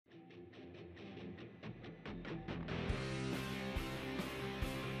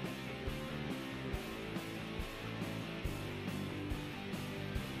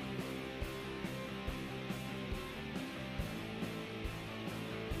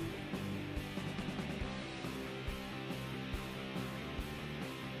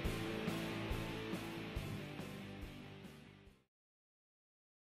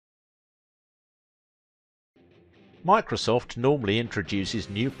Microsoft normally introduces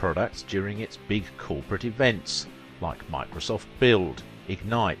new products during its big corporate events, like Microsoft Build,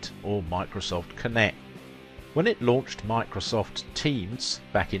 Ignite or Microsoft Connect. When it launched Microsoft Teams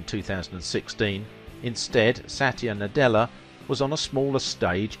back in 2016, instead Satya Nadella was on a smaller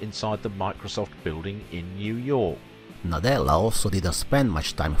stage inside the Microsoft building in New York. Nadella also didn't spend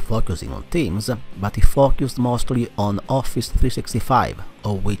much time focusing on Teams, but he focused mostly on Office 365,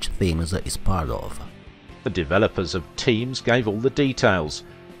 of which Teams is part of. The developers of Teams gave all the details,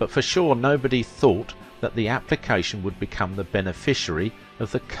 but for sure nobody thought that the application would become the beneficiary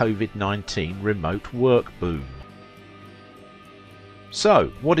of the COVID-19 remote work boom.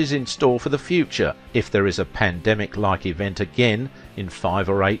 So, what is in store for the future if there is a pandemic-like event again in 5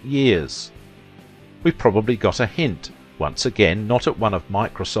 or 8 years? We probably got a hint, once again not at one of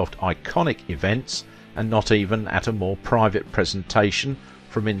Microsoft iconic events and not even at a more private presentation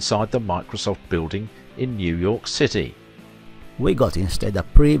from inside the Microsoft building in New York City. We got instead a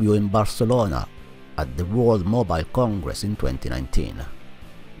preview in Barcelona at the World Mobile Congress in 2019.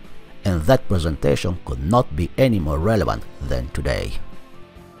 And that presentation could not be any more relevant than today.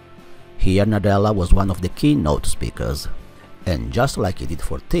 Here Nadella was one of the keynote speakers, and just like he did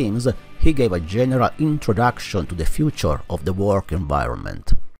for Teams, he gave a general introduction to the future of the work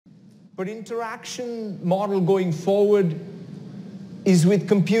environment. But interaction model going forward is with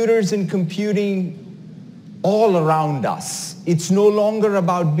computers and computing all around us. It's no longer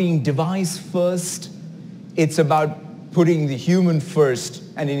about being device first, it's about putting the human first,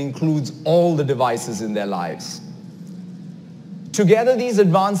 and it includes all the devices in their lives. Together, these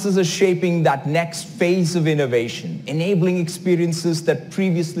advances are shaping that next phase of innovation, enabling experiences that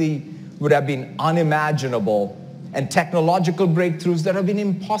previously would have been unimaginable and technological breakthroughs that have been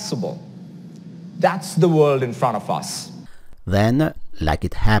impossible. That's the world in front of us. Then, like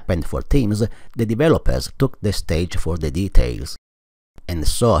it happened for Teams, the developers took the stage for the details. And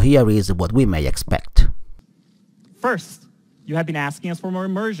so here is what we may expect. First, you have been asking us for more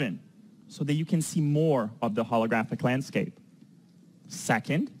immersion so that you can see more of the holographic landscape.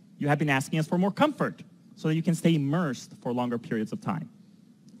 Second, you have been asking us for more comfort so that you can stay immersed for longer periods of time.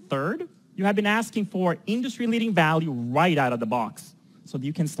 Third, you have been asking for industry-leading value right out of the box so that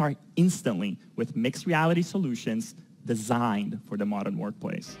you can start instantly with mixed reality solutions designed for the modern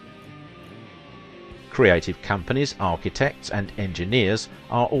workplace. Creative companies, architects and engineers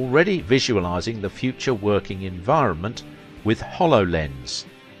are already visualizing the future working environment with HoloLens,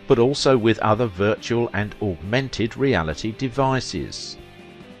 but also with other virtual and augmented reality devices.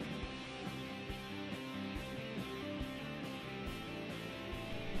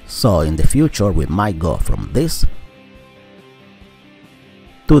 So in the future we might go from this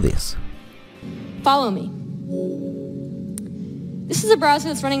to this. Follow me. This is a browser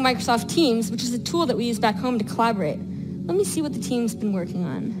that's running Microsoft Teams, which is a tool that we use back home to collaborate. Let me see what the team's been working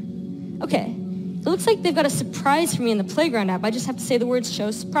on. Okay, it looks like they've got a surprise for me in the Playground app. I just have to say the words show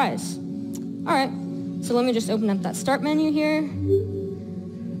surprise. All right, so let me just open up that start menu here,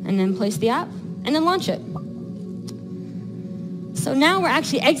 and then place the app, and then launch it. So now we're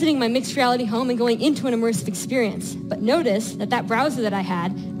actually exiting my mixed reality home and going into an immersive experience. But notice that that browser that I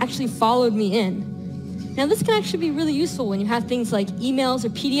had actually followed me in. Now this can actually be really useful when you have things like emails or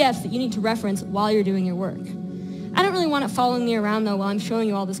PDFs that you need to reference while you're doing your work. I don't really want it following me around though while I'm showing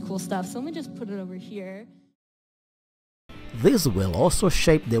you all this cool stuff, so let me just put it over here. This will also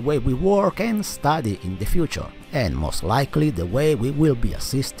shape the way we work and study in the future, and most likely the way we will be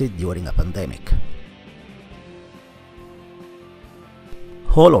assisted during a pandemic.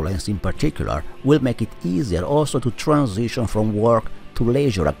 HoloLens in particular will make it easier also to transition from work to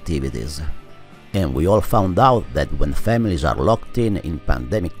leisure activities. And we all found out that when families are locked in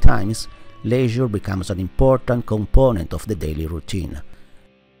pandemic times, leisure becomes an important component of the daily routine.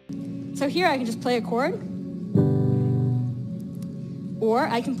 So here I can just play a chord, or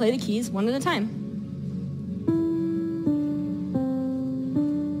I can play the keys one at a time.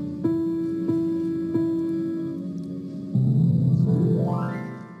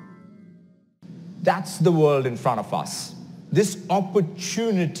 That's the world in front of us. This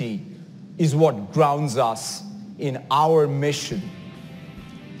opportunity is what grounds us in our mission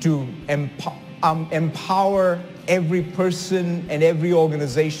to empower every person and every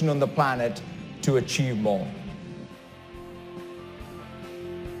organization on the planet to achieve more.